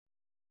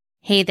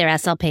Hey there,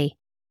 SLP.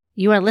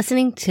 You are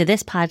listening to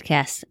this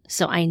podcast,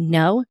 so I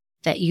know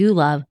that you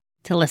love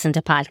to listen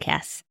to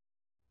podcasts.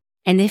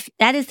 And if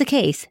that is the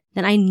case,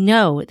 then I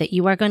know that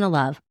you are going to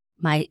love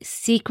my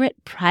secret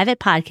private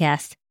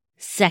podcast,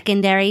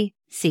 Secondary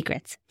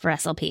Secrets for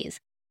SLPs.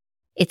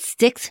 It's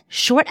 6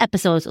 short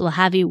episodes that will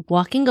have you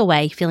walking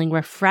away feeling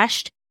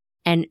refreshed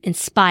and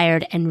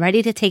inspired and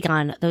ready to take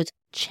on those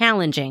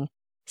challenging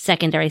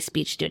secondary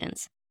speech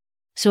students.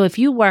 So if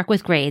you work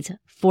with grades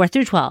 4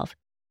 through 12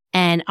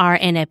 and are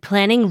in a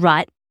planning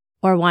rut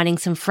or wanting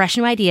some fresh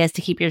new ideas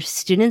to keep your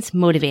students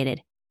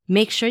motivated,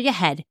 make sure you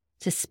head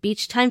to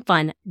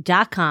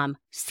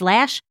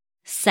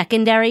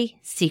speechtimefun.com/secondary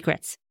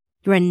secrets.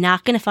 You are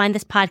not going to find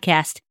this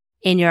podcast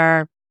in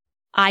your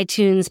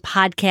iTunes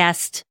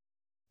podcast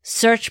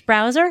search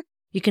browser.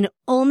 You can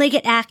only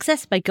get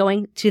access by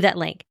going to that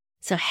link.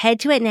 So head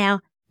to it now.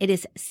 It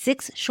is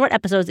 6 short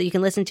episodes that you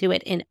can listen to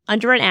it in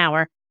under an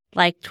hour,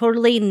 like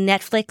totally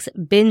Netflix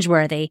binge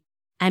worthy.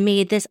 I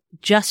made this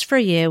just for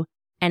you,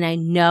 and I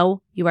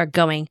know you are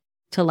going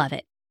to love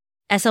it.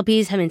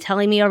 SLPs have been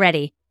telling me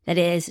already that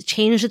it has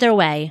changed their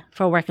way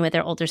for working with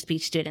their older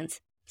speech students.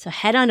 So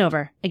head on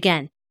over,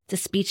 again, to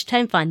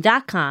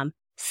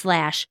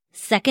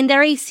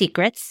speechtimefun.com/secondary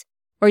secrets,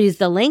 or use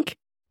the link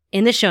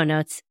in the show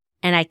notes,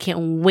 and I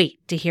can't wait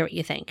to hear what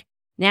you think.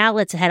 Now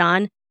let's head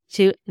on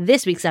to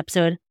this week's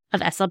episode of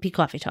SLP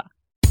Coffee Talk.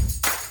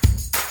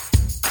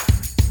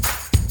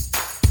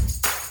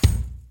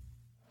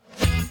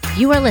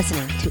 You are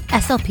listening to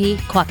SLP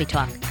Coffee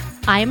Talk.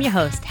 I am your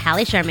host,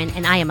 Hallie Sherman,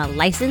 and I am a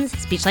licensed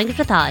speech-language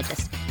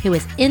pathologist who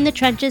is in the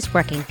trenches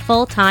working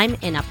full-time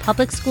in a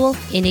public school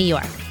in New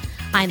York.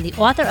 I am the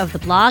author of the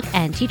blog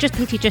and Teachers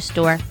Pay Teachers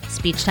store,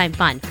 Speech Time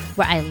Fun,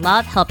 where I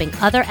love helping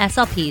other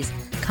SLPs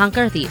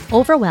conquer the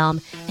overwhelm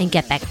and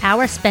get back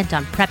hours spent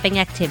on prepping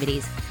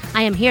activities.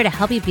 I am here to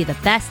help you be the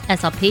best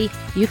SLP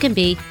you can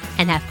be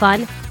and have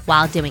fun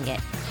while doing it.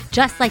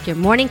 Just like your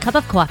morning cup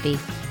of coffee,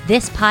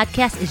 this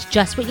podcast is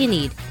just what you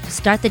need to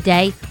start the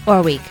day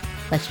or week.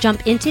 Let's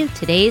jump into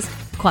today's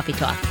Coffee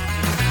Talk.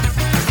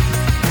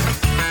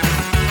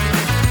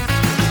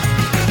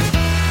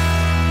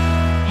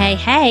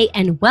 Hey,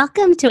 and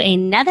welcome to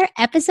another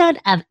episode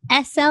of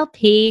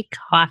SLP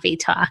Coffee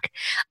Talk.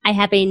 I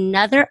have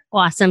another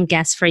awesome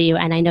guest for you,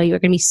 and I know you're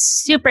going to be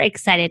super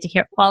excited to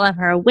hear all of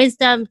her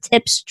wisdom,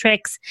 tips,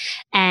 tricks,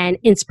 and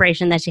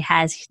inspiration that she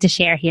has to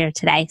share here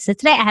today. So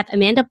today I have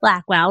Amanda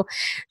Blackwell.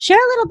 Share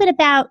a little bit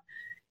about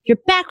your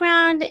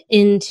background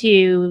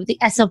into the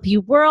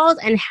SLP world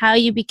and how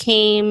you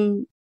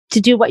became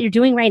to do what you're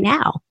doing right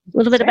now. A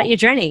little bit about your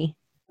journey.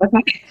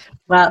 Okay.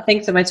 Well,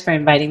 thanks so much for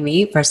inviting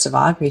me. First of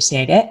all, I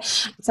appreciate it.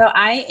 So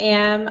I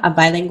am a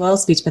bilingual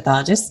speech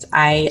pathologist.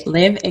 I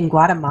live in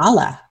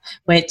Guatemala,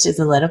 which is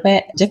a little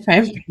bit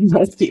different from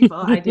most people.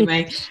 I do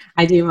my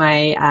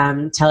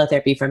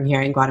teletherapy from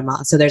here in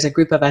Guatemala. So there's a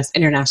group of us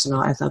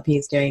international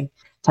SLPs doing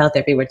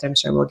teletherapy, which I'm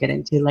sure we'll get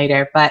into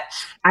later. But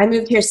I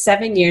moved here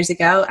 7 years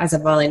ago as a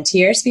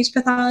volunteer speech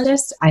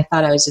pathologist. I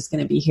thought I was just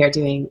going to be here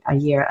doing a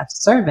year of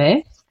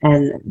service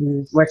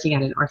and working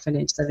at an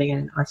orphanage, living in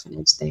an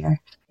orphanage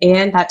there.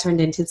 And that turned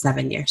into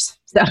 7 years.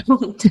 So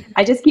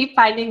I just keep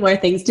finding more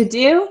things to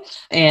do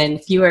and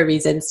fewer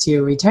reasons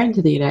to return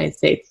to the United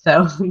States.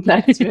 So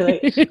that's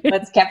really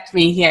what's kept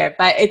me here.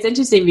 But it's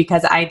interesting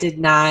because I did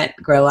not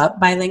grow up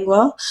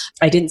bilingual.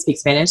 I didn't speak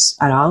Spanish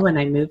at all when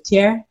I moved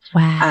here.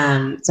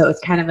 Wow. So it's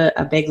kind of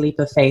a big leap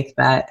of faith,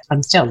 but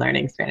I'm still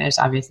learning Spanish.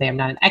 Obviously, I'm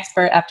not an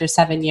expert after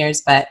 7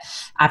 years, but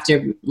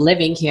after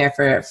living here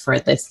for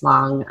this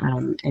long,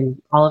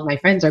 and all of my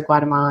friends are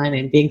Guatemalan,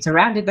 and being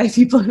surrounded by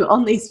people who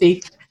only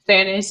speak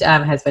Spanish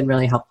has been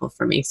really helpful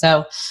for me.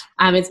 So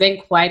it's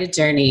been quite a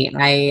journey.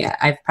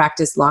 I've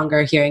practiced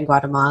longer here in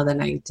Guatemala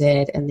than I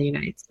did in the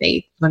United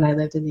States when I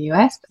lived in the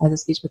U.S. as a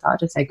speech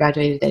pathologist. I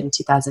graduated in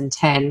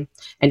 2010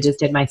 and just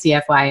did my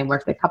CFY and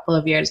worked a couple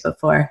of years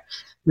before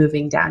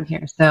moving down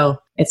here. So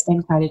it's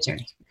been quite a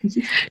journey.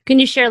 Can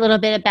you share a little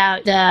bit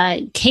about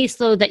the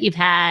caseload that you've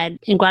had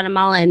in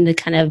Guatemala and the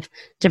kind of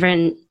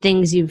different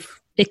things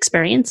you've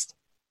experienced?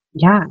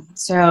 Yeah.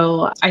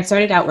 So I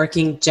started out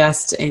working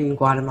just in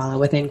Guatemala,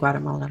 within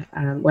Guatemala,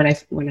 when I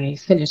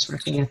finished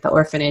working at the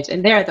orphanage.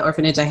 And there at the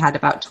orphanage, I had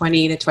about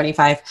 20 to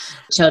 25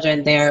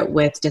 children there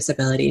with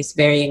disabilities,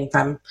 varying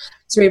from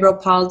cerebral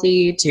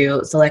palsy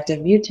to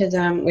selective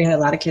mutism. We had a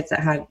lot of kids that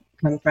had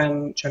come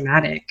from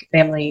traumatic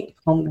family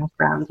home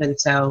backgrounds. And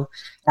so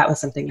that was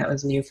something that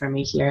was new for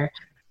me here.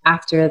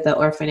 After the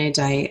orphanage,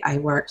 I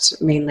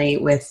worked mainly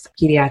with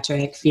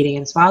pediatric feeding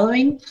and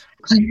swallowing,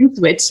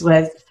 which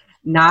was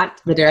not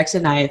the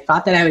direction I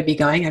thought that I would be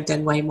going. I've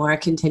done way more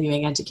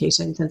continuing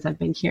education since I've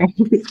been here,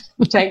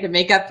 trying to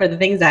make up for the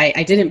things I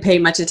didn't pay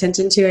much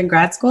attention to in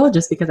grad school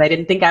just because I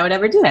didn't think I would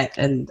ever do it.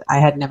 And I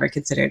had never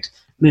considered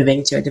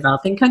moving to a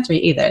developing country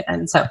either.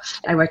 And so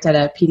I worked at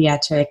a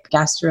pediatric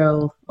what's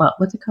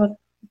it called?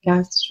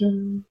 What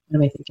am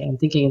I thinking? I'm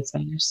thinking in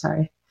Spanish,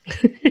 sorry.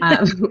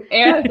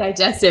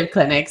 Aerodigestive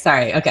clinic.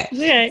 Sorry. Okay.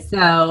 Okay.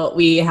 So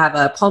we have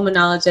a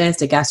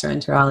pulmonologist, a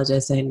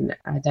gastroenterologist, and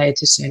a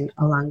dietitian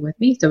along with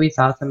me. So we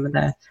saw some of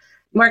the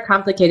more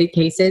complicated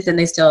cases, and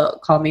they still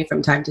call me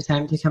from time to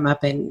time to come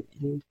up and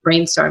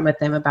brainstorm with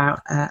them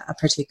about a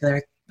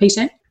particular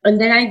patient. And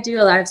then I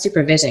do a lot of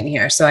supervision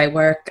here. So I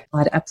work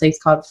at a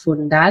place called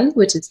Fundal,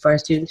 which is for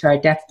students who are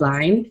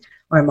deaf-blind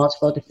or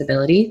multiple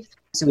disabilities.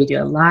 So we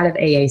do a lot of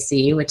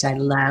AAC, which I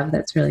love.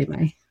 That's really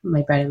my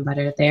bread and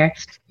butter there.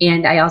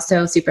 And I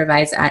also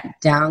supervise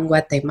at Down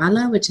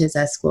Guatemala, which is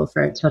a school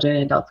for children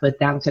and adults with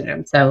Down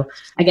syndrome. So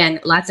again,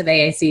 lots of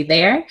AAC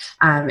there,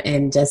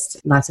 and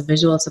just lots of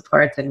visual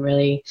supports, and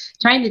really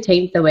trying to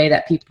change the way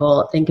that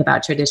people think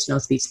about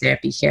traditional speech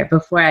therapy here.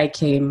 Before I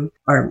came,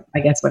 or I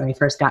guess when I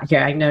first got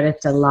here, I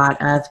noticed a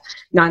lot of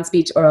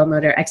non-speech oral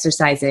motor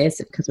exercises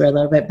because we're a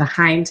little bit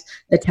behind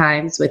the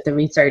times with the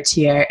research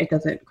here. It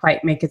doesn't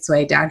quite make its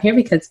way down here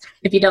because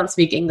if you don't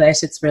speak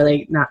English, it's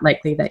really not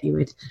likely that you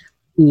would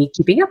be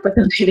keeping up with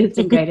the latest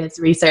and greatest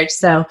research.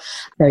 So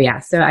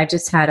I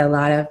just had a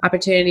lot of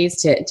opportunities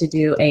to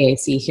do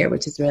AAC here,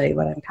 which is really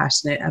what I'm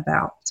passionate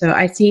about. So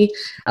I see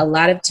a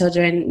lot of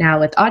children now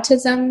with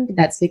autism.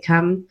 That's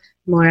become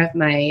more of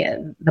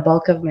the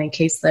bulk of my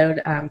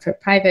caseload for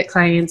private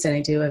clients, and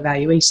I do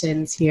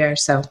evaluations here.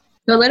 So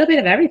a little bit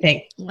of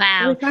everything.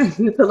 Wow.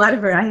 It's a lot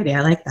of variety.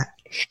 I like that.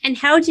 And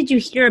how did you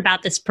hear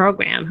about this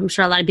program? I'm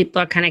sure a lot of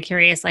people are kind of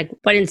curious, like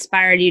what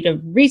inspired you to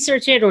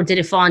research it, or did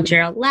it fall into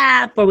your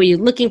lap, or were you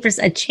looking for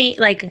a change?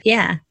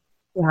 Yeah,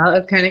 it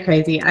was kind of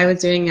crazy. I was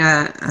doing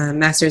a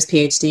master's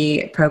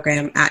PhD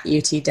program at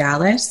UT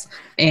Dallas,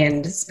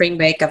 and spring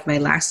break of my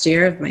last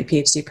year of my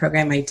PhD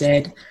program, I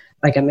did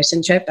like a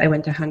mission trip. I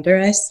went to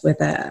Honduras with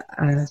a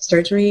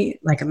surgery,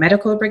 like a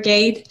medical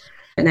brigade.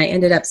 And I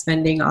ended up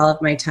spending all of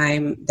my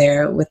time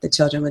there with the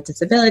children with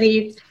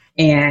disabilities,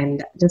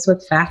 and just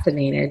was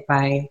fascinated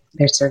by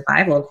their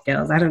survival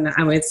skills. I don't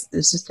know. It's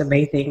just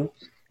amazing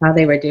how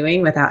they were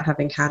doing without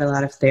having had a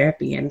lot of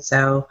therapy. And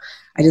so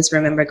I just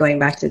remember going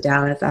back to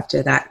Dallas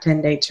after that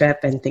 10-day trip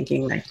and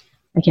thinking, like,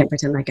 I can't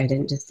pretend like I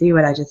didn't just see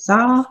what I just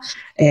saw.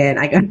 And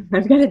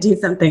I've got to do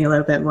something a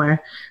little bit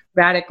more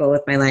radical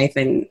with my life,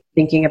 and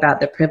thinking about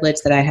the privilege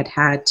that I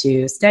had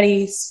to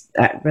study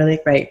at really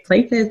great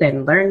places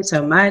and learn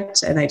so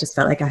much. And I just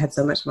felt like I had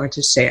so much more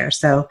to share.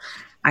 So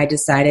I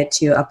decided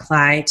to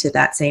apply to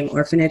that same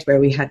orphanage where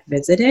we had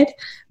visited,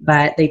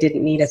 but they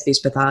didn't need a speech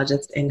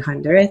pathologist in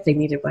Honduras. They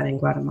needed one in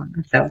Guatemala.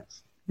 So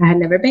I had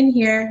never been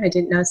here. I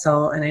didn't know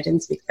soul, and I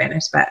didn't speak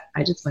Spanish, but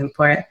I just went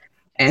for it.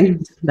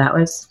 And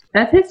that's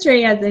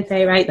history, as they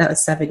say, right? That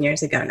was 7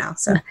 years ago now.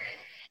 So.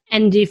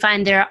 And do you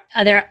find are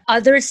there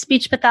other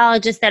speech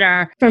pathologists that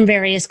are from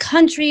various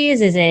countries?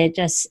 Is it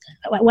just,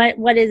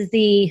 what is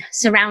the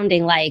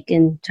surrounding like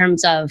in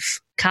terms of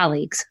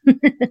colleagues?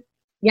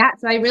 Yeah,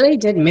 so I really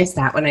did miss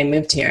that when I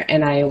moved here,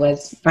 and I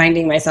was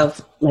finding myself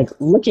like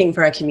looking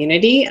for a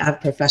community of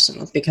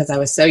professionals because I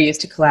was so used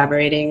to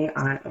collaborating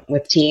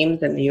with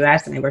teams in the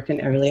U.S. and I worked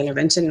in early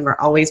intervention, and we're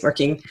always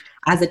working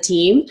as a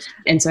team.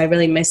 And so I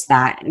really missed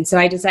that. And so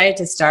I decided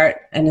to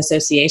start an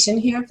association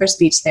here for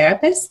speech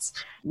therapists,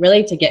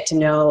 really to get to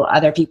know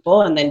other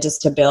people and then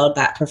just to build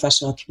that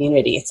professional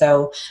community.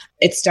 So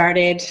it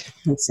started,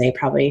 let's say,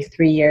 probably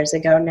 3 years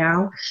ago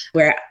now,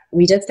 where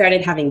we just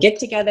started having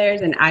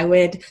get-togethers, and I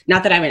would,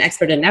 not that I'm an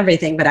expert in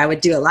everything, but I would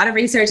do a lot of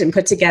research and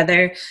put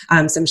together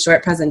some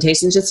short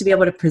presentations just to be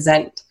able to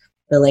present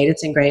the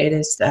latest and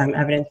greatest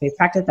evidence-based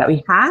practice that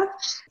we have.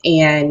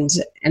 And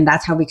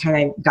that's how we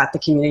kind of got the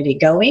community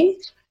going.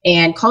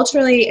 And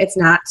culturally, it's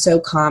not so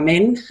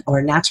common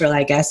or natural,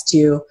 I guess,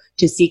 to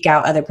seek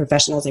out other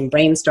professionals and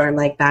brainstorm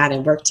like that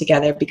and work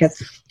together,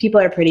 because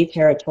people are pretty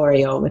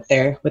territorial with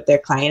their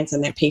clients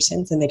and their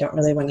patients, and they don't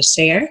really want to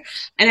share.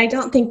 And I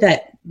don't think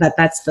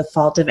that's the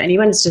fault of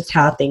anyone. It's just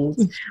how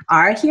things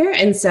are here.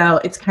 And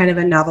so it's kind of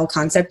a novel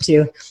concept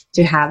to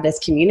have this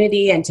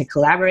community and to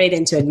collaborate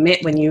and to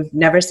admit when you've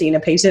never seen a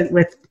patient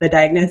with the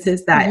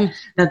diagnosis that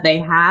they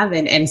have,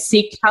 and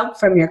seek help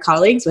from your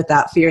colleagues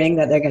without fearing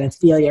that they're going to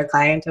steal your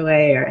client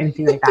away or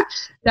anything like that.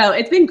 So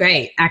it's been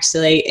great,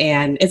 actually.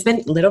 And it's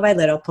been little by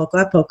little, poco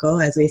a poco,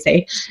 as we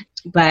say.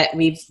 But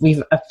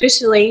we've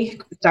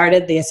officially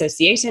started the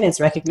association.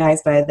 It's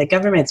recognized by the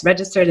government. It's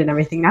registered and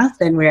everything else.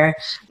 And where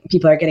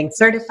people are getting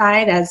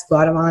certified as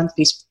Guatemalan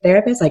speech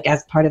therapists, like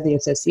as part of the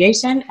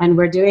association. And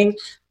we're doing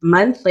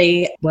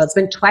monthly, well, it's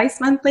been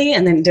twice monthly.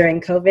 And then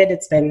during COVID,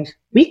 it's been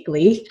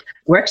weekly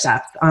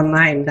workshops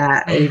online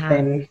that we've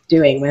been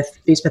doing with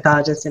speech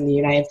pathologists in the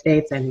United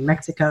States and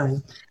Mexico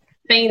and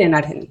Spain and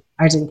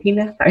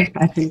Argentina.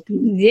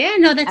 Yeah,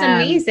 no, that's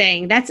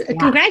amazing.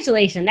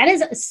 Congratulations. That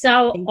is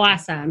so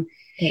awesome.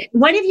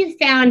 What have you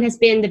found has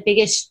been the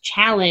biggest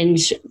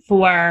challenge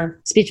for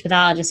speech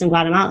pathologists in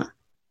Guatemala?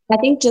 I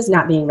think just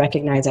not being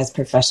recognized as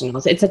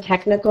professionals. It's a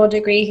technical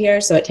degree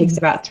here, so it takes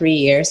about 3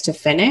 years to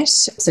finish.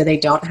 So they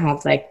don't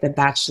have like the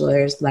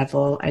bachelor's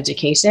level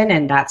education,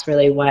 and that's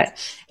really what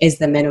is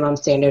the minimum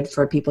standard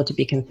for people to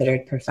be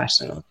considered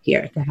professionals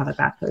here, to have a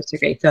bachelor's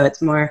degree. So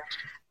it's more,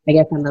 I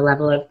guess, on the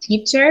level of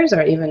teachers,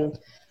 or even,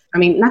 I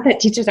mean, not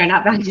that teachers are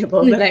not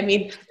valuable, but I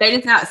mean, they're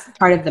just not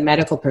part of the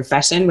medical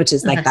profession, which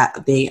is like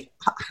that, the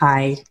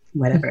high,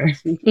 whatever,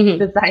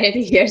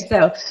 society here.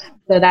 So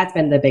So that's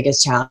been the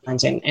biggest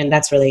challenge. And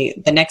that's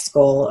really the next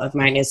goal of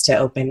mine, is to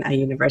open a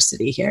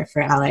university here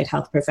for allied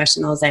health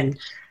professionals and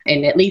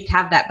at least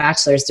have that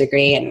bachelor's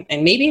degree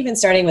and maybe even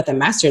starting with a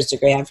master's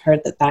degree. I've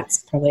heard that that's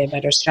probably a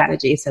better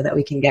strategy so that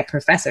we can get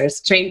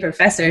trained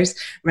professors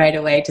right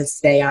away to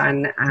stay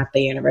on at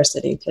the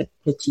university to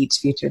teach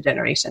future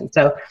generations.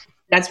 So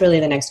that's really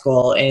the next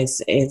goal,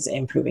 is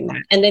improving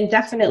that. And then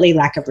definitely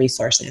lack of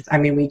resources. I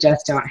mean, we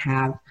just don't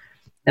have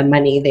the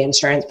money, the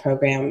insurance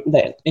program,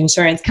 the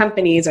insurance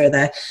companies, or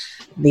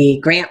the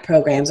grant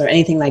programs or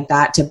anything like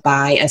that to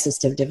buy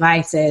assistive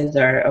devices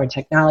or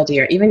technology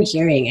or even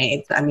hearing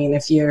aids. I mean,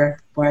 if you're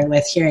born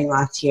with hearing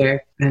loss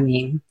here, I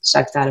mean,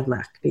 shucks out of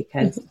luck,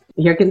 because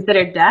you're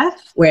considered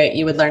deaf, where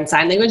you would learn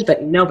sign language,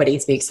 but nobody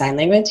speaks sign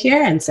language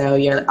here. And so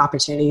your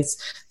opportunities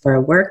for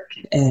work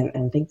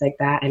and things like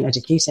that and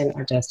education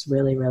are just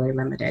really, really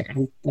limited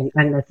and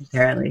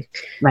unnecessarily.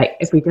 Like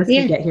if we just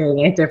could get hearing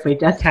aids, or if we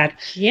just had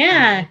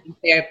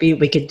therapy,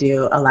 we could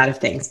do a lot of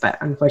things. But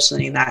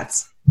unfortunately,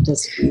 that's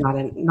just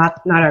not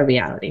our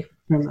reality.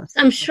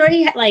 I'm sure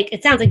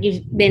it sounds like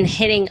you've been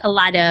hitting a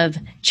lot of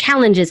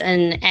challenges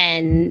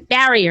and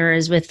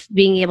barriers with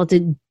being able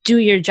to do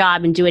your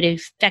job and do it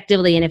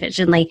effectively and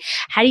efficiently.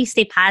 How do you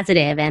stay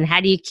positive, and how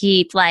do you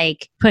keep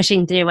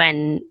pushing through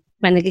when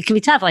it can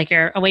be tough, like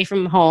you're away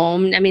from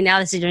home? I mean, now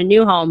this is your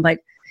new home, but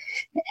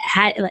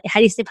how do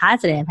you stay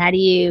positive? How do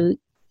you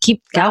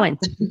keep going?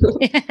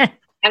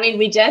 I mean,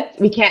 we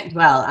can't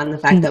dwell on the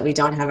fact that we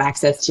don't have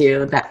access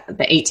to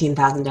the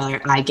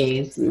 $18,000 eye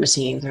gaze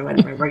machines or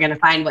whatever. We're going to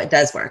find what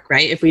does work,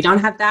 right? If we don't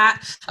have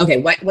that,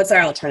 okay, what's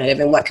our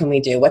alternative, and what can we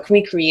do? What can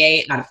we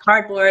create out of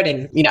cardboard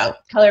and,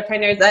 color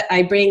printers?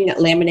 I bring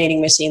laminating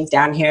machines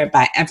down here,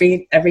 but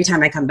every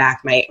time I come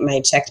back,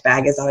 my checked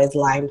bag is always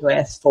lined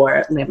with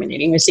 4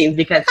 laminating machines,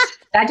 because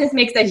that just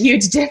makes a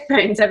huge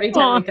difference every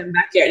time we come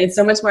back here. And it's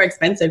so much more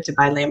expensive to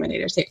buy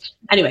laminators here.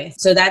 Anyway,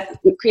 so that's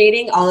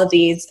creating all of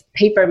these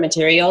paper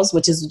materials,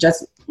 which is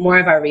just more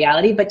of our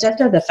reality, but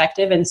just as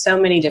effective in so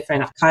many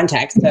different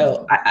contexts.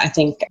 So I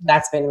think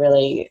that's been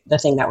really the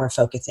thing that we're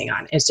focusing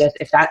on, is just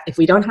if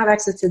we don't have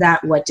access to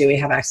that, what do we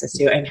have access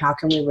to, and how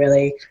can we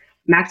really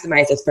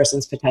maximize this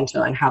person's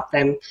potential and help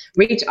them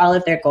reach all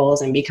of their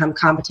goals and become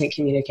competent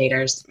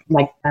communicators?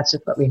 That's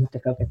just what we have to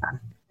focus on.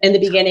 In the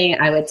beginning,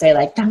 I would say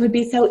that would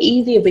be so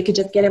easy if we could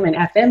just get them an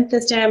FM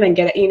system and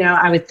get it,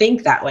 I would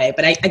think that way,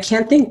 but I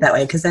can't think that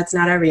way, because that's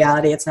not our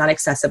reality. It's not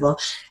accessible.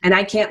 And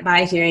I can't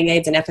buy hearing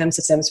aids and FM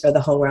systems for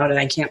the whole world, and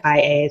I can't buy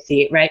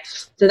AAC, right?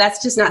 So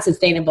that's just not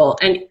sustainable.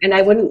 And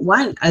I wouldn't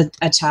want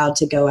a child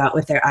to go out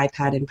with their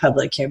iPad in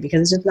public here,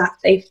 because it's just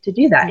not safe to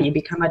do that. You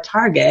become a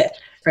target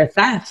for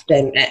theft,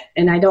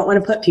 and I don't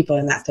want to put people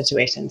in that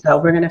situation. So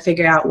we're going to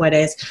figure out what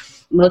is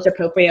most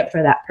appropriate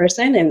for that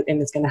person, and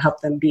it's going to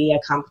help them be a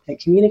competent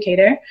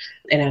communicator,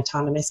 an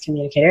autonomous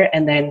communicator,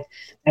 and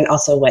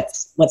also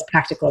what's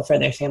practical for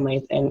their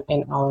families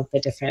in all of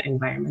the different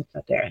environments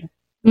that they're in.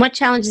 What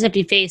challenges have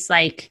you faced,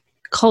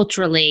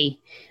 culturally,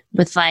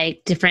 with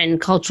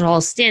different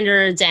cultural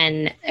standards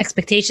and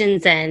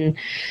expectations and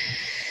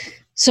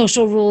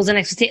social rules and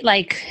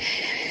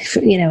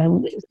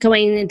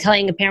going and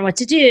telling a parent what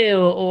to do,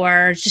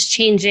 or just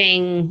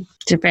changing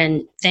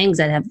different things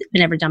that have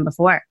been never done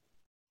before?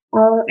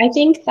 I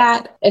think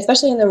that,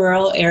 especially in the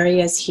rural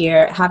areas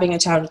here, having a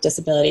child with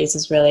disabilities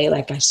is really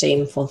a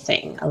shameful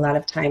thing. A lot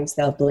of times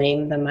they'll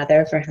blame the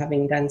mother for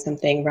having done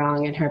something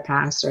wrong in her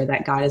past, or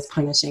that God is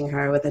punishing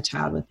her with a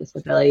child with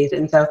disabilities.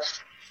 And so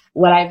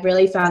what I've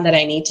really found that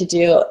I need to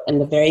do in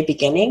the very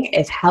beginning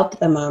is help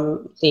the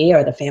mom see,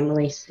 or the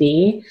family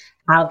see,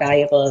 how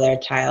valuable their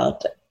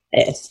child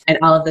is and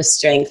all of the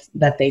strength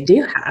that they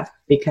do have,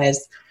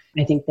 because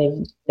I think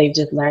they've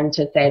just learned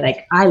to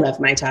say, I love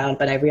my child,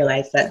 but I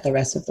realize that the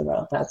rest of the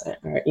world doesn't,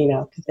 or,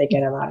 because they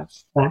get a lot of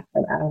flack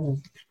for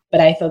that. But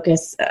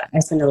I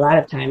spend a lot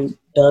of time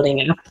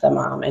building up the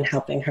mom and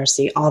helping her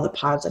see all the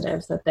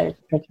positives that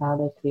her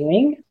child is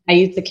doing. I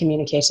use the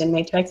communication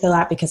matrix a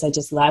lot, because I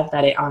just love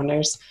that it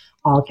honors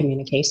all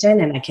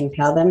communication. And I can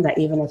tell them that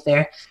even if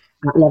they're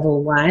at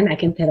level 1, I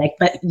can say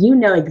but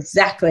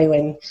exactly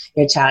when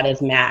your child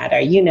is mad, or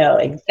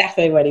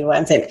exactly what he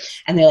wants.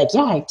 And they're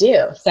yeah, I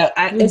do. So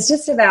it's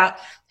just about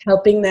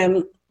helping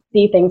them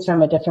see things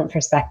from a different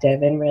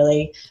perspective and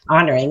really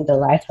honoring the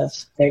life of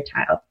their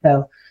child.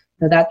 So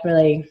that's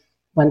really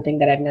one thing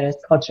that I've noticed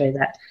culturally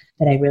that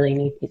I really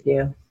need to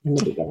do in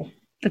the beginning.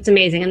 That's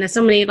amazing. And there's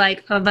so many of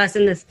us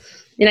in this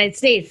United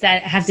States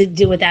that have to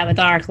deal with that with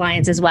our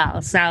clients as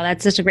well. So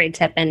that's such a great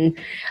tip and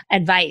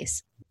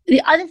advice. The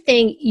other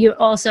thing you're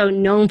also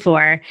known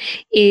for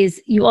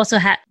is you also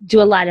do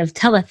a lot of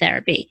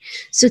teletherapy.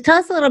 So tell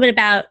us a little bit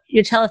about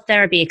your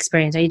teletherapy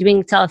experience. Are you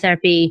doing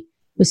teletherapy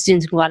with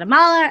students in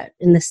Guatemala,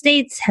 in the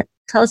States?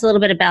 Tell us a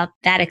little bit about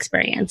that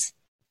experience.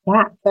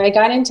 Yeah, so I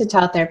got into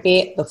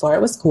teletherapy before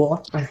it was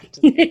cool.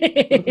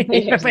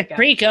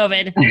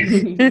 Pre-COVID.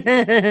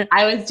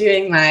 I was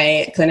doing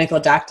my clinical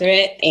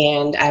doctorate,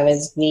 and I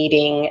was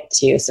needing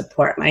to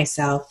support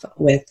myself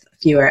with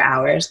fewer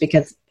hours,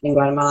 because in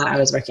Guatemala, I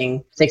was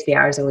working 60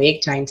 hours a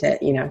week trying to,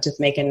 just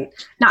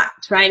not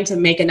trying to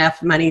make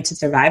enough money to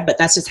survive, but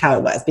that's just how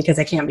it was because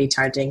I can't be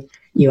charging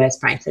US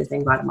prices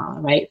in Guatemala,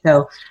 right?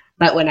 So,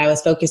 but when I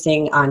was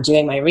focusing on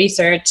doing my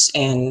research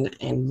and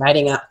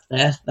writing up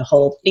the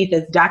whole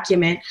thesis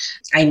document,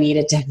 I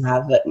needed to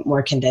have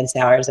more condensed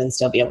hours and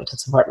still be able to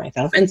support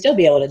myself and still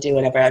be able to do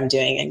whatever I'm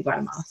doing in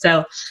Guatemala.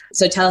 So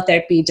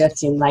teletherapy just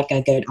seemed like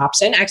a good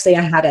option. Actually,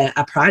 I had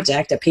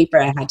a paper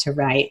I had to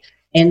write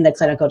in the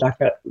clinical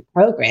doctorate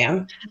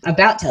program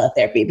about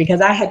teletherapy because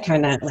I had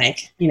kind of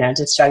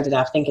just shrugged it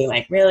off thinking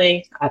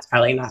really, that's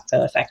probably not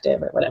so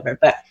effective or whatever.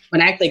 But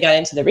when I actually got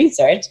into the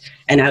research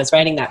and I was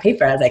writing that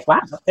paper, I was like,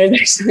 wow, there's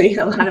actually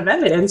a lot of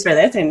evidence for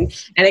this and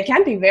it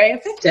can be very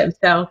effective.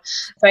 So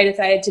I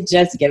decided to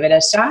just give it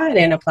a shot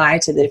and apply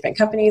to the different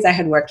companies. I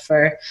had worked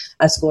for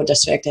a school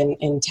district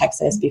in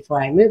Texas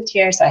before I moved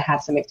here, so I had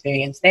some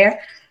experience there.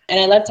 And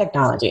I love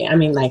technology. I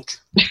mean,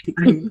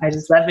 I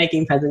just love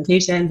making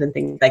presentations and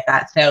things like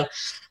that. So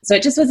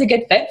it just was a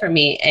good fit for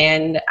me.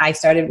 And I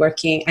started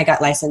working, I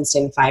got licensed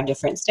in 5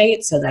 different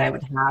states so that I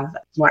would have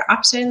more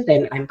options.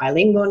 And I'm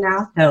bilingual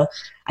now. So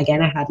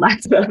again, I had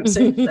lots of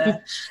options.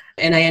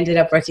 And I ended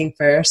up working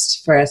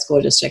first for a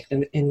school district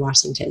in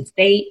Washington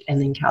State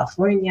and then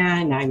California.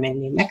 And now I'm in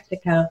New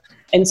Mexico.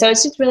 And so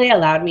it's just really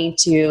allowed me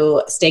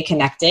to stay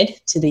connected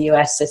to the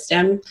US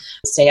system,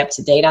 stay up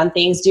to date on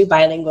things, do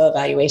bilingual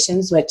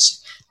evaluations, which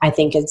I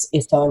think is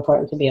so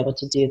important to be able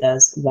to do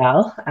those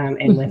well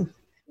and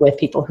with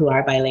people who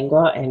are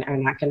bilingual and are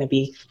not going to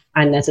be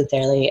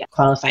unnecessarily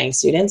qualifying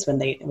students when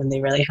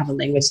they really have a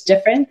language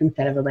difference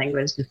instead of a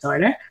language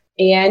disorder.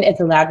 And it's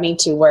allowed me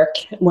to work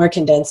more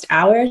condensed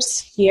hours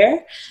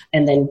here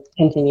and then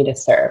continue to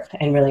serve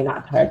and really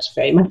not charge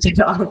very much at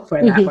all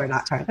for that or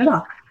not charge at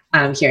all.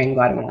 Here in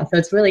Guatemala. So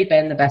it's really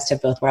been the best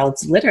of both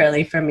worlds,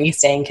 literally, for me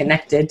staying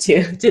connected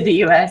to the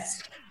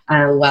U.S.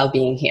 While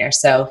being here.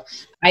 So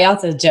I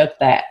also joke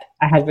that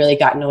I had really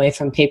gotten away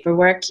from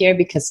paperwork here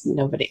because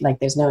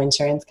there's no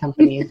insurance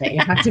companies that you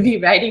have to be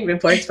writing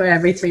reports for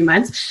every 3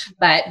 months.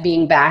 But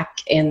being back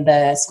in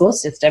the school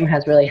system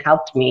has really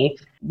helped me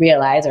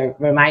realize or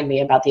remind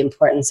me about the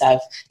importance of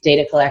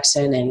data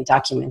collection and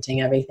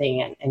documenting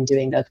everything and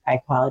doing those high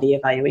quality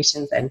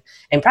evaluations and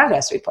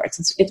progress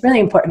reports. It's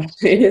really important.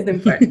 It is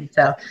important.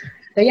 So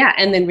yeah.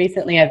 And then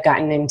recently I've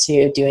gotten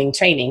into doing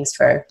trainings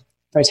for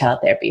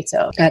teletherapy.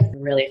 So that's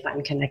really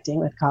fun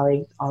connecting with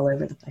colleagues all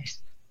over the place.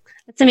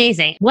 That's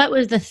amazing. What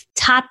was the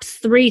top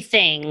 3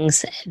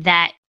 things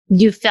that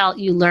you felt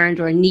you learned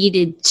or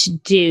needed to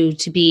do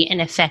to be an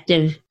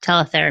effective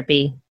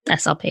teletherapy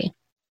SLP?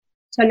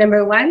 So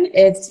number 1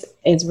 is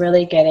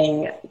really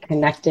getting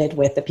connected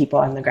with the people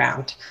on the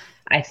ground.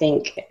 I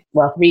think,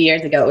 3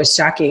 years ago, it was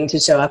shocking to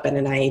show up in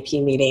an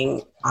IEP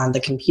meeting on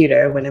the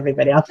computer when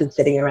everybody else is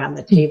sitting around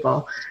the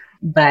table.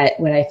 But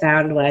what I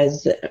found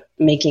was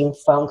making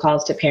phone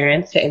calls to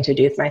parents to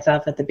introduce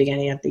myself at the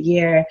beginning of the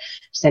year,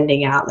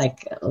 sending out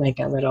like a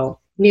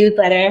little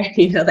newsletter,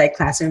 like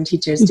classroom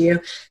teachers do,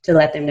 to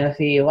let them know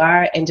who you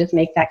are and just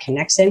make that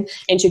connection,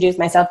 introduce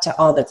myself to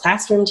all the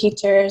classroom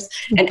teachers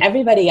and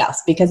everybody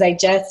else, because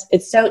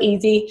it's so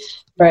easy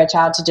for a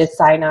child to just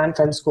sign on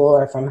from school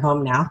or from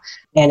home now.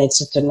 And it's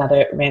just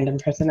another random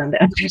person on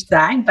the other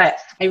side. But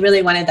I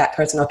really wanted that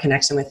personal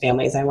connection with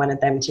families. I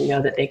wanted them to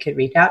know that they could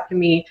reach out to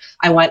me.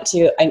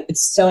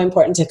 It's so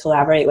important to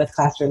collaborate with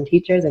classroom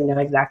teachers and know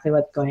exactly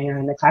what's going on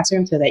in the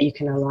classroom so that you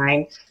can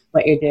align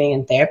what you're doing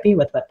in therapy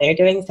with what they're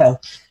doing. So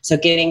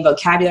getting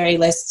vocabulary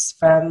lists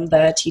from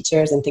the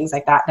teachers and things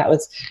like that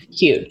was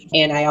huge.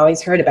 And I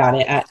always heard about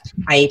it at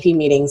IEP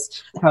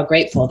meetings, how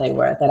grateful they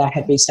were that I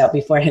had reached out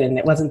beforehand. And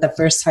it wasn't the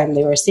first time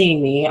they were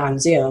seeing me on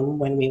Zoom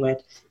when we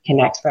would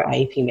connect for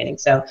IEP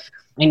meetings. So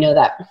I know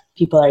that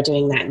people are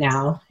doing that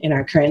now in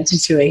our current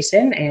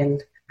situation.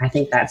 And I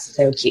think that's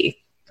so key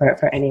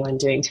for anyone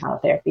doing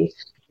teletherapy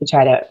to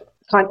try to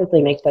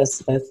consciously make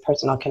those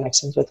personal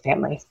connections with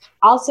families.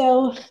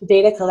 Also,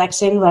 data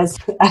collection was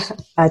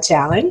a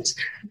challenge.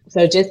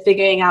 So just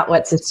figuring out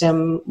what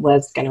system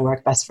was going to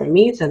work best for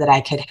me so that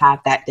I could have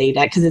that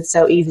data, because it's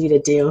so easy to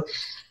do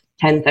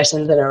 10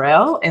 sessions in a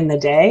row in the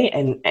day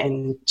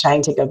and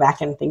trying to go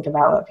back and think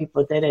about what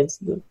people did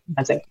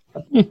wasn't.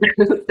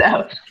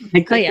 So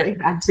I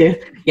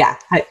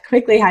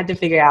quickly had to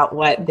figure out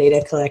what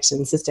data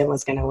collection system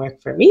was going to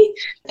work for me.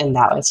 And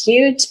that was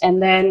huge.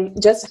 And then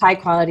just high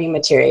quality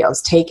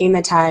materials, taking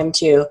the time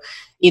to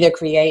either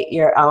create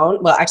your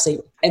own. Well, actually,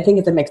 I think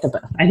it's a mix of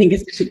both. I think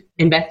it's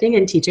investing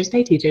in Teachers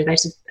Pay Teachers.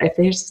 If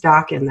there's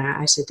stock in that,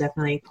 I should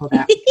definitely pull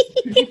that.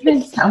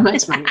 It's so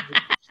much money.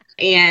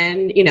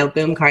 And,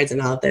 boom cards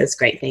and all of those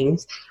great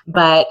things,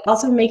 but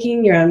also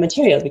making your own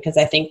materials, because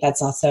I think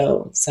that's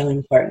also so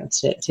important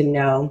to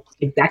know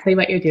exactly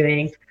what you're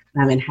doing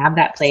and have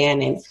that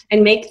plan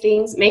and make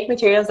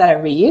materials that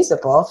are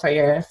reusable for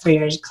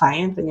your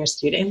clients and your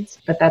students.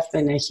 But that's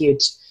been a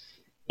huge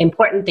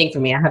important thing for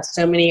me. I have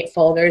so many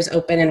folders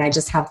open and I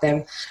just have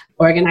them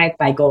organized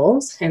by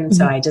goals. And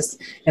so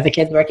if a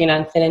kid's working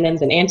on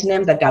synonyms and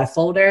antonyms, I've got a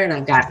folder and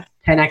I've got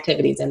 10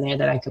 activities in there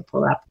that I could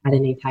pull up at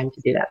any time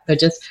to do that. So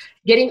just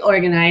getting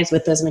organized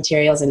with those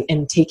materials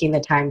and taking the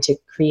time to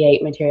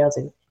create materials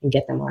and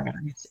get them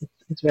organized.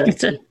 It's really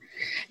key.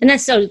 And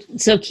that's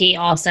so key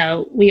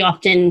also. We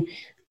often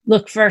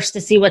look first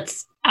to see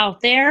what's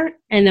out there,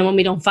 and then when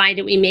we don't find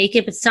it, we make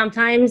it. But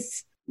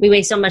sometimes we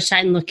waste so much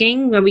time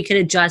looking where we could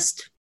have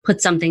just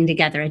put something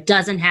together. It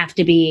doesn't have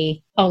to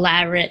be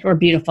elaborate or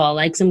beautiful.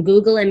 Like some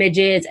Google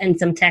images and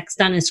some text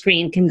on a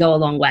screen can go a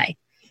long way.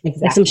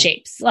 Exactly. Like some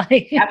shapes.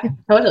 Like, yep,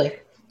 totally.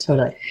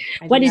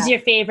 What is your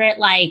favorite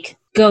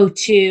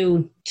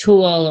go-to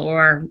tool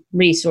or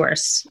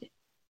resource?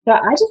 So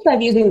I just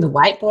love using the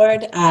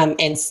whiteboard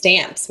and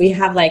stamps. We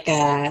have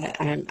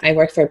I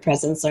work for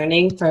Presence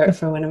Learning for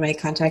one of my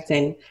contacts,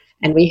 and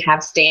we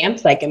have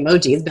stamps, like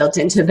emojis, built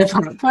into the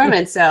platform.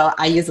 And so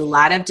I use a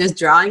lot of just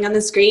drawing on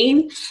the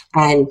screen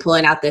and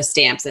pulling out those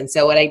stamps. And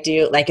so what I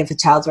do, like if a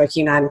child's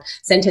working on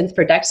sentence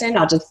production,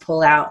 I'll just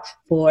pull out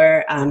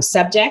 4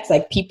 subjects,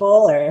 like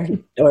people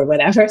or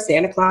whatever,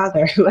 Santa Claus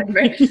or whoever,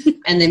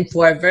 and then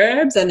 4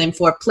 verbs, and then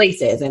 4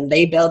 places. And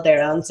they build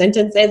their own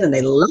sentences, and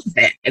they love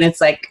it. And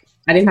it's like,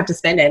 I didn't have to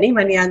spend any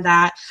money on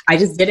that. I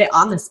just did it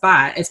on the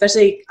spot.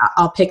 Especially,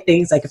 I'll pick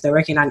things like if they're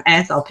working on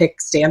S, I'll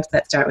pick stamps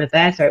that start with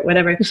S or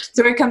whatever.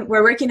 So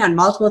we're working on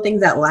multiple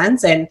things at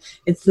once, and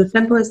it's the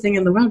simplest thing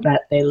in the world,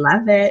 but they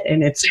love it,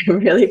 and it's a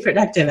really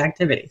productive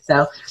activity.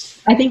 So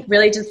I think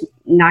really just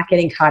not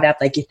getting caught up,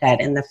 like you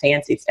said, in the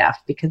fancy stuff,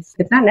 because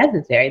it's not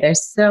necessary.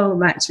 There's so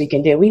much we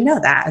can do. We know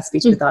that as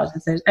speech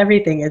pathologists,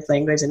 everything is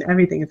language and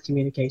everything is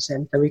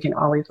communication. So we can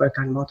always work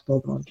on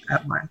multiple goals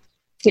at once.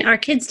 Our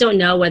kids don't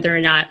know whether or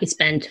not we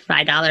spend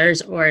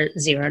 $5 or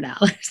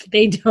 $0.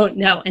 They don't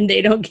know, and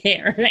they don't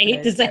care. I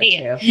hate to say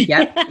it.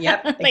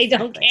 Yep. They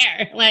don't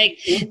care. Like,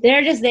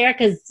 they're just there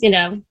because,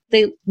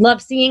 they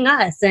love seeing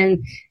us,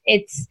 and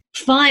it's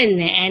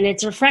fun and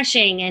it's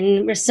refreshing,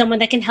 and we're someone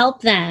that can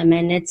help them,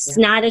 and it's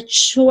not a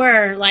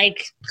chore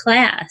like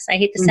class. I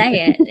hate to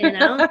say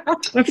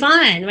it, We're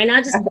fun. We're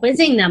not just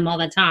quizzing them all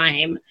the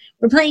time.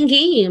 We're playing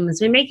games.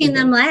 We're making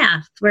them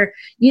laugh. We're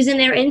using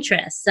their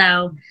interests.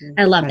 So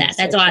I love that.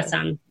 That's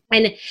awesome.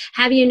 And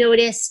have you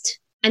noticed,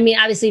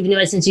 obviously you've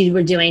noticed since you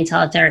were doing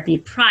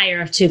teletherapy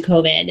prior to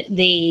COVID,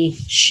 the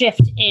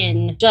shift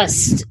in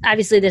just,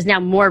 obviously there's now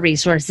more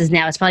resources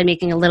now. It's probably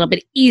making it a little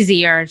bit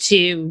easier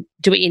to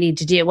do what you need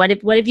to do. What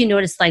have you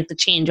noticed, like the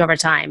change over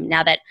time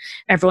now that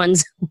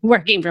everyone's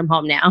working from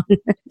home now?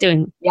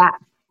 Yeah.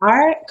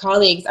 Our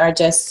colleagues are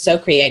just so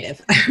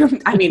creative.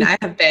 I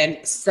have been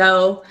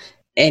so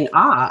in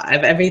awe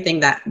of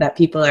everything that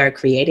people are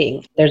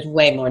creating. There's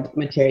way more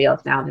materials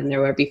now than there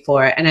were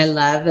before. And I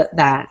love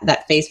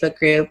that Facebook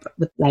group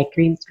with like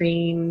green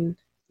screen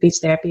speech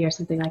therapy or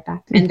something like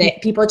that. And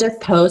people just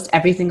post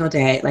every single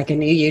day, like a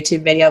new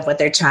YouTube video of what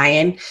they're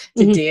trying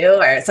to do,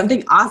 or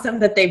something awesome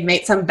that they've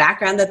made, some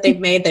background that they've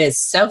made that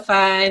is so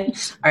fun,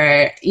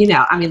 or,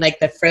 like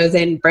the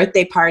Frozen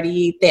birthday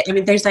party.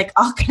 There's like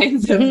all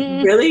kinds of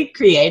really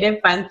creative,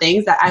 fun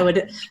things that I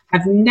would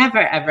have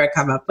never, ever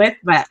come up with.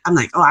 But I'm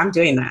like, oh, I'm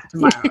doing that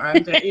tomorrow. Or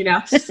I'm doing,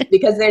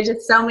 because there's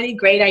just so many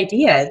great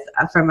ideas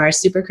from our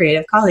super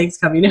creative colleagues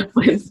coming up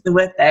with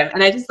them.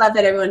 And I just love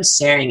that everyone's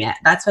sharing it.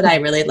 That's what I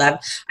really love.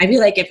 I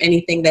feel like if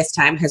anything, this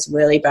time has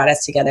really brought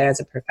us together as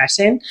a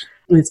profession.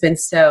 It's been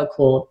so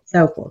cool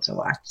to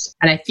watch.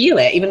 And I feel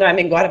it, even though I'm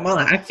in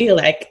Guatemala, I feel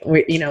like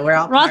we're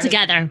all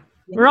together.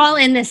 We're all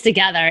in this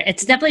together.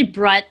 It's definitely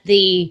brought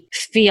the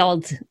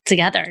field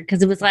together,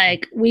 because it was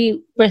like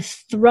we were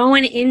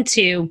thrown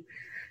into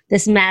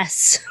this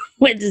mess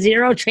with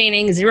zero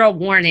training, zero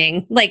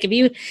warning. Like if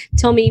you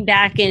told me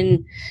back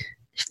in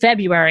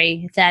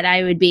February that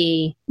I would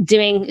be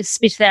doing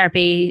speech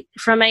therapy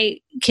from my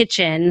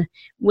kitchen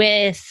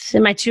with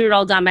my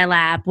 2-year-old on my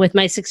lap, with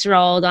my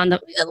 6-year-old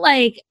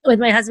with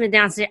my husband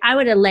downstairs, I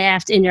would have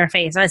laughed in your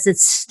face. I said,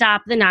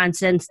 stop the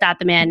nonsense, stop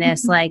the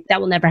madness. Like, that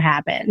will never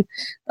happen.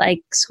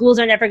 Like, schools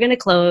are never going to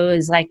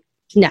close. Like,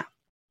 no.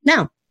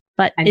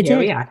 But and here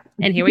we are.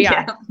 And here we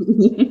are.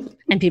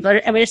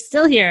 And we're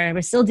still here.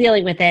 We're still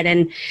dealing with it.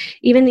 And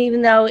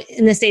even though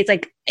in the States,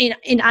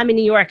 I'm in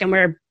New York and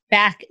we're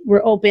back,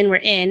 we're open, we're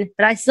in,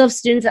 but I still have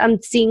students I'm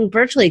seeing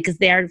virtually because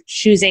they're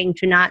choosing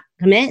to not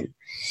come in.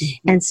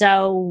 And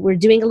so we're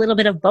doing a little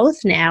bit of both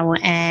now,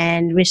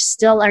 and we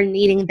still are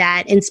needing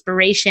that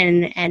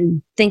inspiration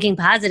and thinking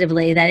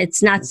positively that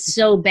it's not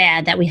so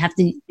bad that we have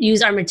to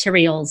use our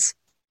materials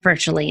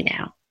virtually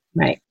now.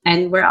 Right.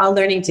 And we're all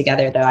learning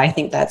together, though. I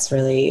think that's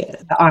really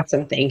the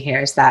awesome thing here,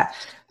 is that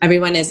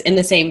everyone is in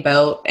the same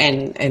boat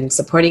and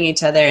supporting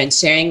each other and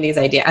sharing these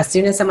ideas. As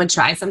soon as someone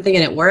tries something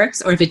and it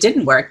works, or if it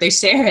didn't work, they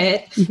share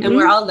it, and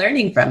we're all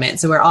learning from it.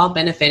 So we're all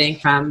benefiting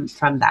from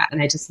that.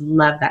 And I just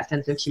love that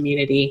sense of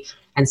community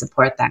and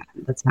support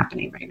that's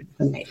happening right now.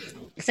 It's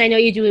amazing. Because I know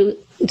you do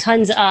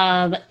tons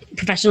of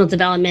professional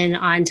development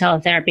on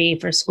teletherapy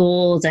for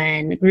schools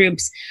and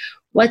groups.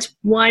 What's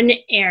one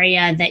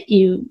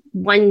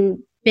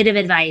bit of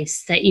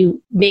advice that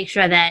you make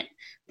sure that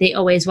they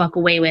always walk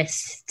away with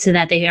so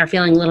that they are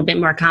feeling a little bit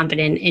more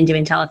confident in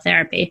doing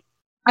teletherapy?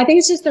 I think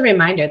it's just a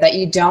reminder that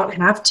you don't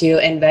have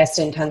to invest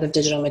in tons of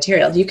digital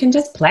materials. You can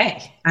just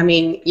play. I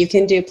mean, you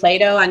can do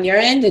Play-Doh on your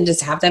end and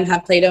just have them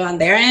have Play-Doh on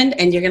their end,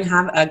 and you're going to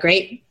have a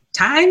great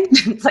time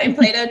playing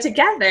Play-Doh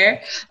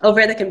together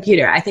over the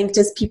computer. I think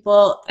just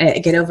people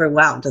get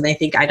overwhelmed and they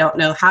think, I don't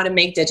know how to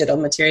make digital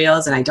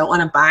materials and I don't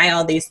want to buy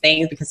all these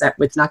things because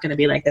it's not going to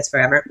be like this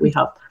forever, we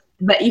hope.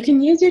 But you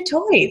can use your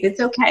toys.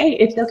 It's okay.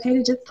 It's okay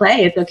to just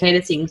play. It's okay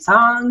to sing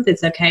songs.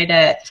 It's okay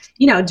to,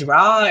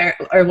 draw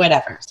or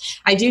whatever.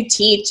 I do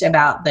teach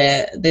about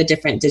the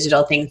different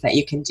digital things that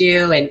you can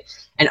do and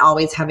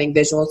always having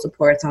visual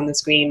supports on the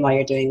screen while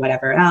you're doing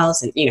whatever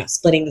else and,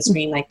 splitting the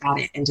screen like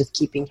that and just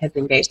keeping kids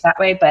engaged that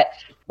way. But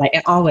like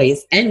it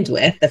always ends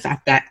with the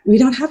fact that we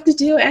don't have to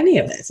do any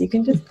of this. You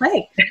can just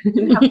play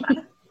and have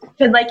fun.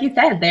 Because like you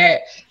said,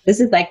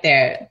 this is like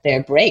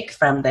their break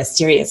from the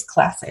serious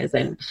classes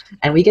and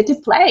we get to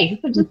play.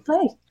 So just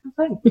play. Have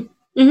fun.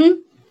 Mm-hmm.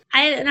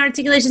 I had an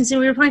articulation scene.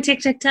 We were playing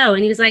tic-tac-toe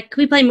and he was like,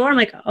 can we play more? I'm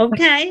like,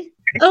 okay.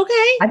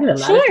 I do a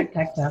lot of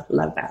tic-tac-toe.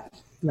 Love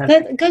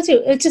that. Go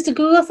to. It's just a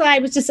Google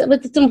slide with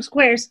some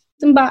squares,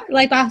 some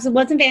boxes. It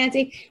wasn't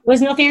fancy.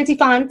 Was no fancy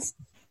fonts.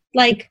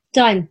 Like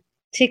done.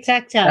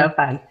 Tic-tac-toe. So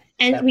fun.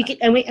 And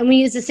we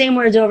use the same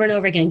words over and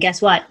over again.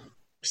 Guess what?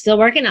 Still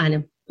working on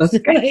them.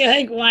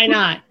 Like, why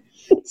not?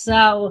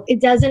 So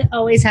it doesn't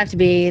always have to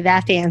be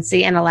that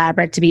fancy and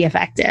elaborate to be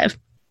effective.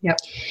 Yep.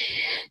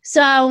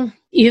 So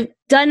you've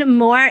done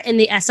more in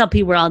the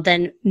SLP world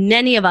than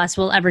many of us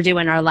will ever do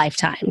in our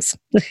lifetimes.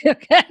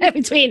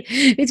 between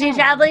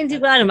traveling to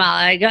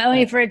Guatemala,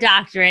 going for a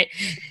doctorate,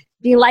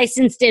 being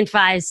licensed in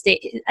 5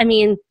 states. I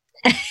mean,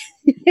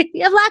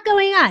 you have a lot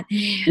going on.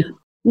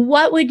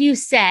 What would you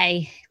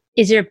say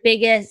is your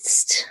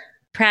biggest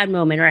proud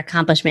moment or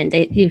accomplishment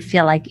that you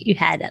feel like you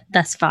had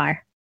thus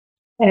far?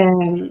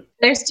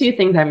 There's 2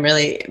 things I'm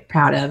really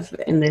proud of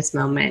in this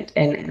moment.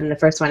 And the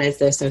first one is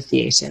the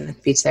association, the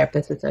Speech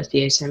Therapists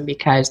Association,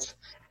 because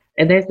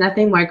there's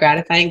nothing more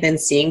gratifying than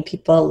seeing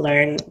people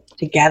learn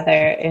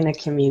together in a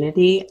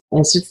community.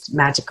 It's just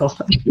magical.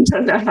 I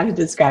don't know how to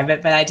describe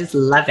it, but I just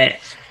love it.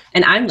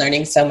 And I'm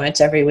learning so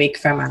much every week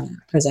from our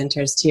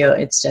presenters too.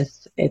 It's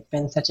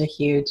been such a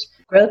huge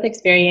growth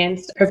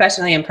experience,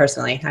 professionally and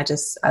personally.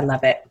 I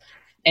love it.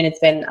 And it's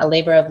been a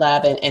labor of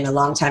love and a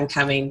long time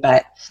coming,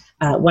 but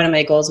one of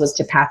my goals was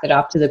to pass it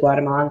off to the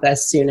Guatemalans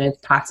as soon as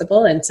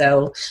possible. And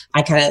so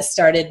I kind of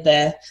started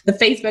the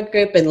Facebook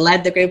group and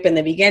led the group in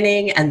the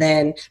beginning. And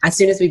then as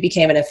soon as we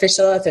became an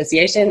official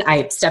association,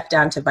 I stepped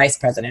down to vice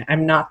president.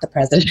 I'm not the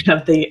president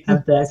of the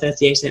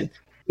association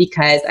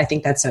because I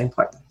think that's so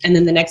important. And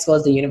then the next goal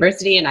is the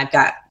university. And I've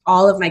got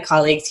all of my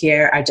colleagues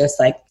here are just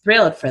like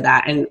thrilled for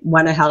that and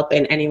want to help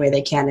in any way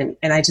they can.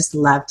 And I just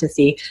love to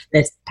see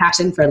this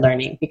passion for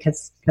learning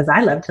because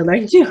I love to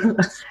learn too.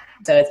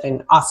 So it's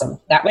been awesome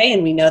that way.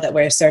 And we know that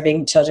we're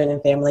serving children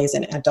and families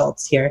and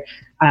adults here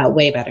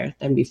way better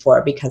than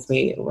before because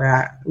we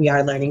are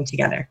learning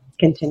together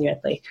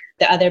continuously.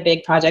 The other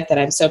big project that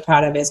I'm so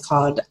proud of is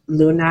called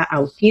Luna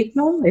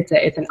Autismo.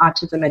 It's an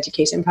autism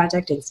education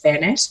project in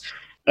Spanish.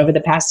 Over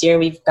the past year,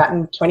 we've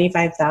gotten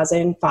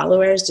 25,000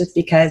 followers just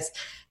because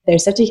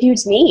there's such a huge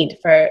need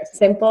for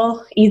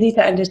simple, easy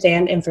to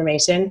understand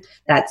information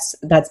that's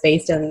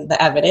based on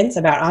the evidence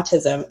about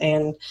autism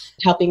and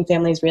helping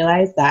families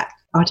realize that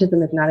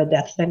autism is not a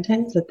death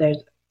sentence, that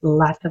there's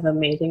lots of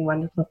amazing,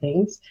 wonderful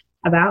things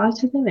about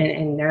autism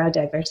and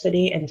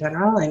neurodiversity in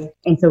general.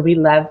 And so we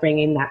love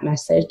bringing that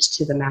message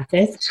to the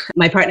masses.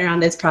 My partner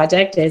on this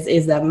project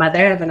is the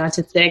mother of an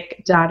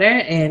autistic daughter,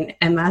 and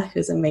Emma,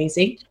 who's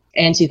amazing.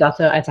 And she's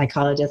also a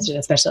psychologist and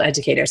a special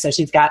educator. So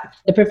she's got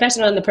the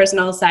professional and the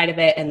personal side of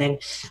it. And then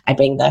I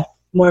bring the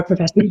more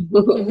professional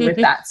with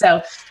that.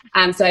 So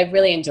I've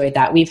really enjoyed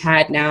that. We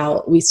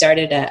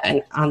started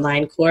an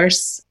online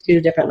course,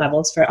 2 different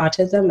levels for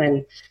autism.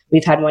 And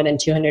we've had more than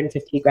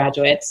 250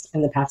 graduates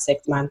in the past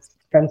 6 months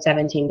from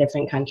 17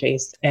 different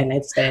countries. And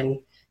it's been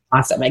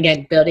awesome.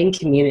 Again, building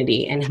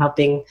community and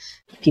helping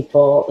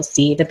people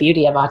see the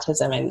beauty of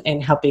autism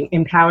and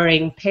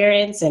empowering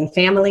parents and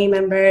family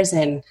members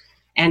and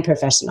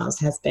professionals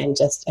has been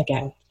just,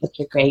 again, such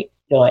a great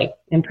joy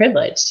and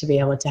privilege to be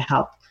able to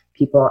help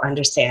people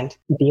understand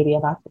the beauty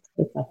of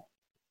autism.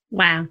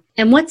 Wow.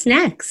 And what's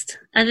next?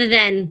 Other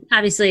than,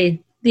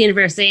 obviously, the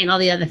university and all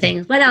the other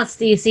things, what else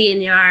do you see in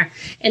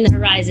the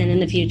horizon in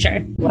the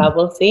future? Well,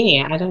 we'll see.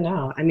 I don't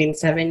know. I mean,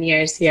 7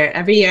 years here.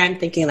 Every year I'm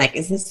thinking like,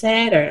 is this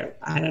it? Or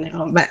I don't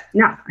know. But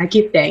no, I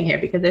keep staying here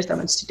because there's so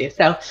much to do.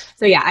 So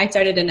yeah, I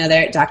started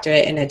another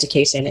doctorate in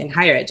education, in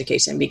higher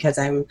education, because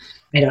I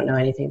don't know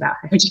anything about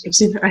higher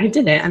education. I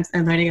didn't.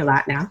 I'm learning a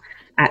lot now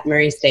at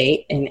Murray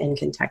State in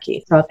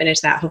Kentucky. So I'll finish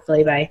that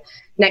hopefully by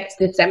next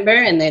December.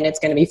 And then it's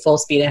going to be full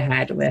speed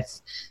ahead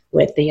with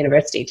the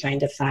university, trying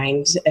to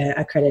find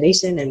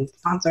accreditation and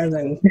sponsors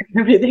and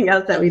everything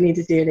else that we need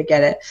to do to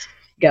get it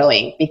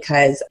going,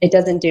 because it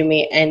doesn't do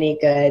me any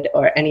good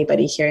or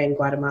anybody here in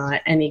Guatemala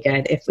any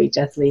good if we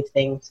just leave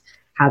things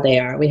how they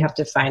are. We have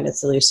to find a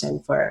solution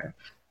for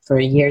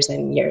years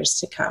and years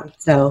to come.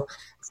 So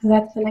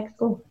that's the next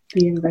goal,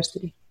 the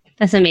university.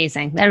 That's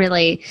amazing.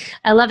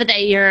 I love it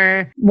that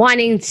you're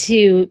wanting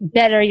to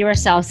better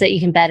yourself so that you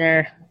can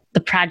better the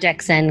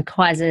projects and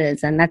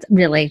causes. And that's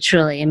really,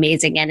 truly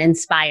amazing and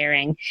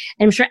inspiring.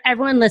 And I'm sure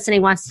everyone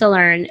listening wants to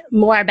learn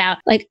more about,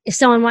 like, if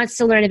someone wants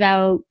to learn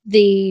about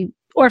the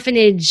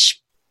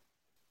orphanage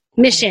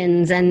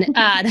missions and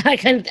I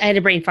had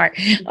a brain fart,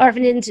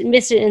 orphanage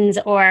missions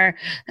or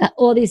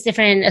all these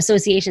different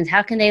associations,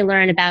 how can they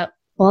learn about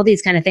all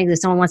these kind of things if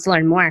someone wants to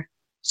learn more?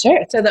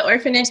 Sure. So the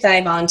orphanage that I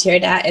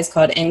volunteered at is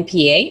called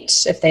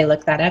NPH, if they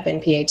look that up,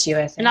 NPH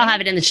USA. And I'll have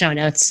it in the show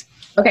notes.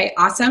 Okay,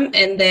 awesome.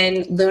 And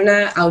then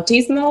Luna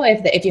Autismo,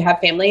 if you have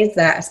families,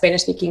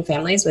 Spanish-speaking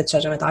families with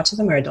children with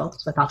autism or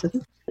adults with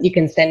autism, you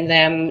can send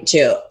them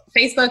to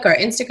Facebook or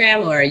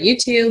Instagram or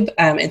YouTube.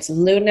 It's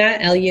Luna,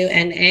 Luna,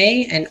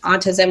 and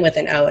autism with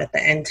an O at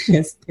the end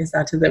is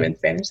autism in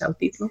Spanish,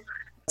 autismo.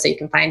 So you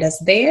can find us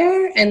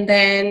there. And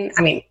then,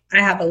 I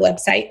have a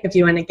website if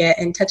you want to get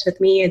in touch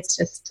with me. It's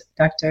just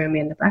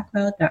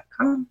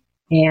dramandabblackwell.com.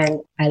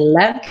 And I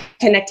love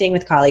connecting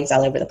with colleagues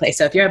all over the place.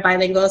 So if you're a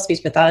bilingual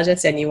speech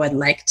pathologist and you would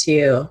like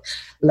to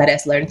let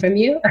us learn from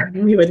you,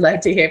 we would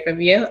love to hear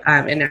from you.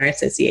 In our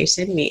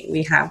association,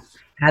 we have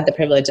had the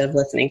privilege of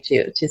listening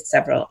to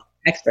several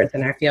experts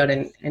in our field.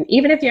 And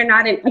even if you're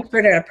not an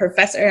expert or a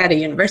professor at a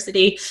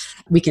university,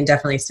 we can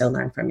definitely still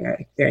learn from your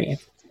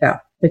experience. So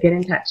get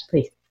in touch,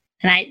 please.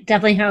 And I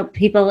definitely hope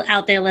people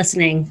out there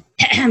listening,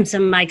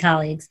 some of my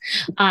colleagues,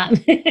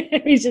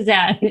 reach us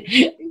out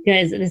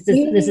because this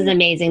is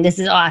amazing. This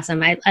is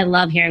awesome. I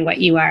love hearing what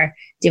you are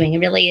doing. It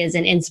really is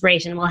an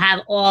inspiration. We'll have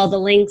all the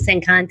links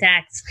and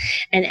contacts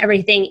and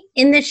everything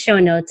in the show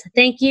notes.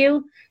 Thank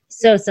you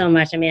so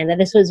much, Amanda.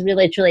 This was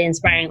really, truly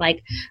inspiring.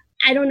 Like,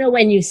 I don't know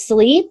when you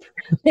sleep,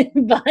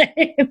 but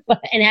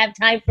and have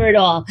time for it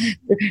all.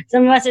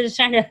 Some of us are just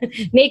trying to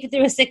make it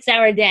through a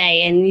 6-hour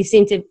day, and you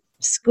seem to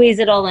squeeze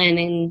it all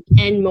in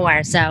and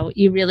more. So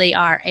you really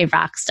are a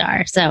rock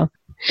star. So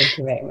thank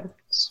you very much.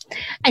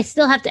 I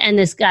still have to end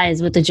this,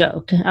 guys, with a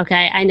joke.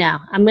 Okay. I know.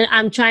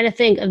 I'm trying to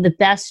think of the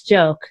best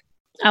joke.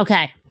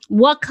 Okay.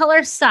 What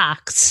color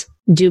socks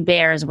do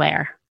bears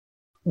wear?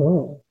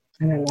 Oh,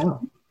 I don't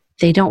know.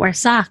 They don't wear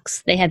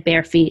socks. They have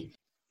bare feet.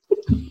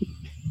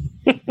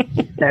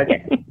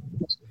 Okay.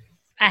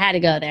 I had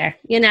to go there.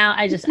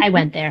 I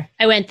went there.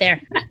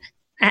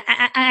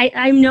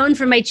 I'm known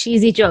for my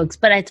cheesy jokes,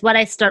 but it's what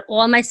I start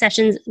all my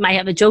sessions. I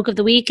have a joke of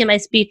the week in my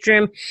speech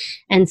room.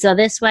 And so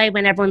this way,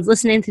 when everyone's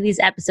listening to these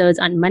episodes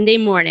on Monday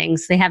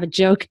mornings, they have a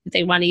joke that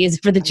they want to use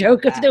for the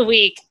joke of the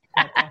week.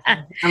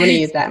 I'm going to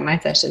use that in my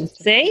sessions.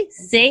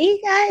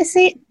 See, guys,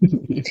 see.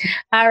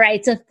 All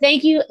right. So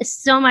thank you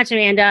so much,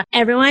 Amanda.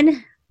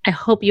 Everyone, I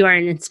hope you are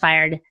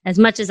inspired as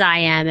much as I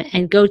am,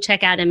 and go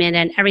check out Amanda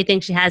and everything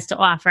she has to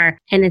offer.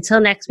 And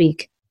until next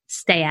week,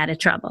 stay out of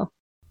trouble.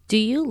 Do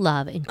you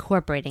love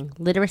incorporating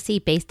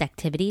literacy-based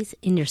activities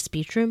in your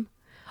speech room?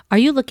 Are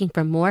you looking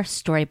for more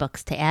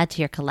storybooks to add to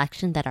your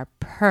collection that are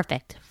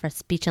perfect for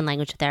speech and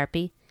language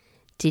therapy?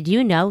 Did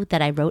you know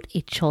that I wrote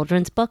a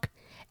children's book?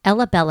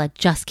 Ella Bella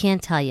Just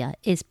Can't Tell Ya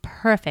is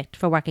perfect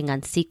for working on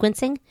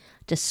sequencing,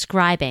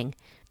 describing,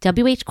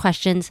 WH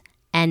questions,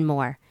 and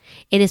more.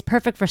 It is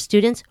perfect for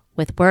students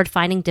with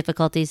word-finding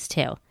difficulties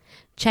too.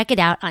 Check it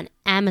out on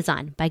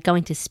Amazon by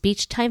going to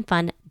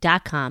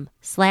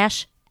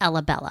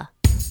speechtimefun.com/EllaBella.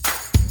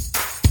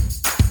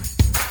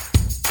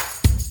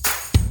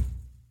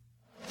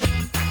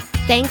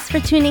 Thanks for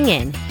tuning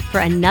in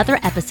for another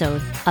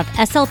episode of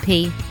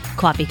SLP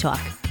Coffee Talk.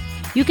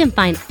 You can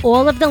find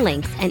all of the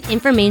links and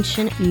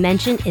information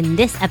mentioned in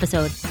this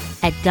episode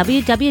at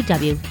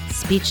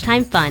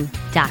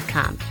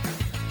www.speechtimefun.com.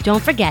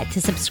 Don't forget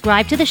to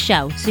subscribe to the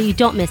show so you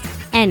don't miss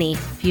any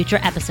future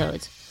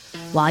episodes.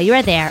 While you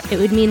are there, it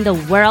would mean the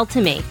world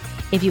to me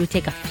if you would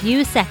take a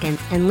few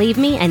seconds and leave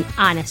me an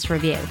honest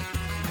review.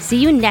 See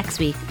you next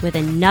week with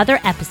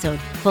another episode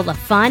full of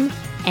fun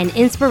and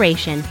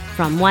inspiration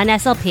from one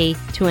SLP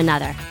to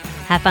another.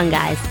 Have fun,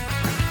 guys.